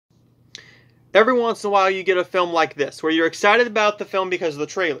Every once in a while you get a film like this, where you're excited about the film because of the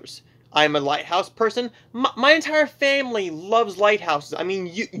trailers. I'm a Lighthouse person. My entire family loves lighthouses. I mean,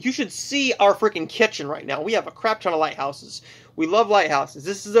 you should see our freaking kitchen right now. We have a crap ton of lighthouses. We love lighthouses.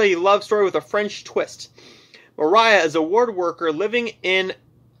 This is a love story with a French twist. Moriah is a ward worker living in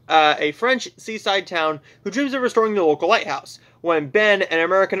a French seaside town who dreams of restoring the local lighthouse. When Ben, an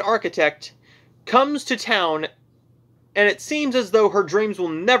American architect, comes to town, and it seems as though her dreams will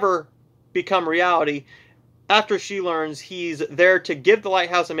never become reality after she learns he's there to give the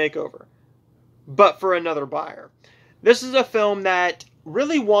lighthouse a makeover, but for another buyer. This is a film that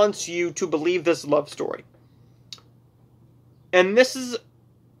really wants you to believe this love story. And this is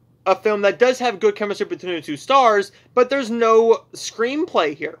a film that does have good chemistry between the two stars, but there's no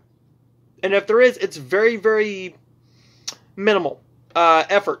screenplay here. And if there is, it's very, very minimal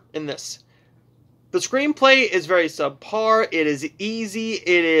effort in this. The screenplay is very subpar. It is easy.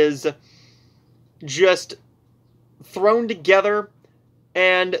 It is just thrown together.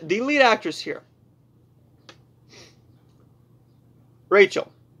 And the lead actress here,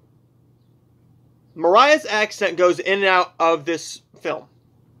 Rachel. Moriah's accent goes in and out of this film.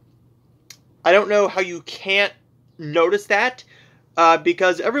 I don't know how you can't notice that,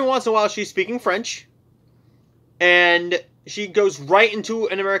 because every once in a while she's speaking French, and she goes right into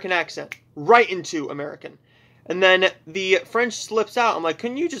an American accent. Right into American. And then the French slips out. I'm like,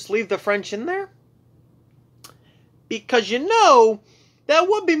 couldn't you just leave the French in there? Because, you know, that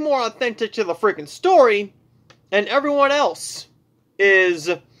would be more authentic to the freaking story, and everyone else is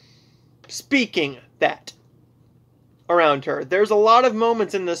speaking that around her. There's a lot of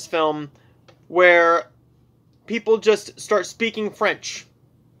moments in this film where people just start speaking French.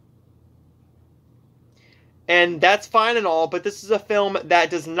 And that's fine and all, but this is a film that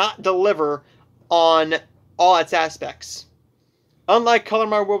does not deliver on all its aspects. Unlike Color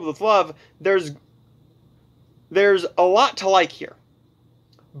My World with Love, there's a lot to like here.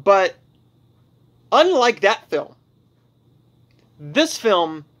 But unlike that film, this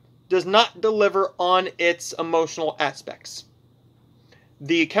film does not deliver on its emotional aspects.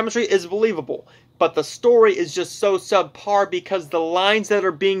 The chemistry is believable, but the story is just so subpar because the lines that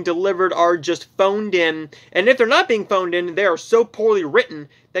are being delivered are just phoned in. And if they're not being phoned in, they are so poorly written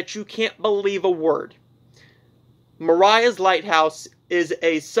that you can't believe a word. Moriah's Lighthouse is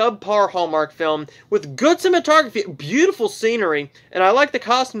a subpar Hallmark film with good cinematography, beautiful scenery, and I like the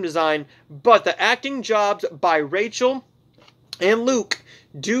costume design, but the acting jobs by Rachel and Luke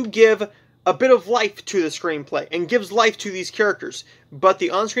do give a bit of life to the screenplay and gives life to these characters, but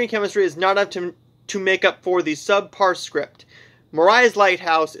the on-screen chemistry is not enough to make up for the subpar script. Moriah's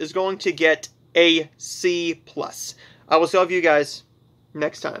Lighthouse is going to get a C+. I will see all of you guys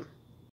next time.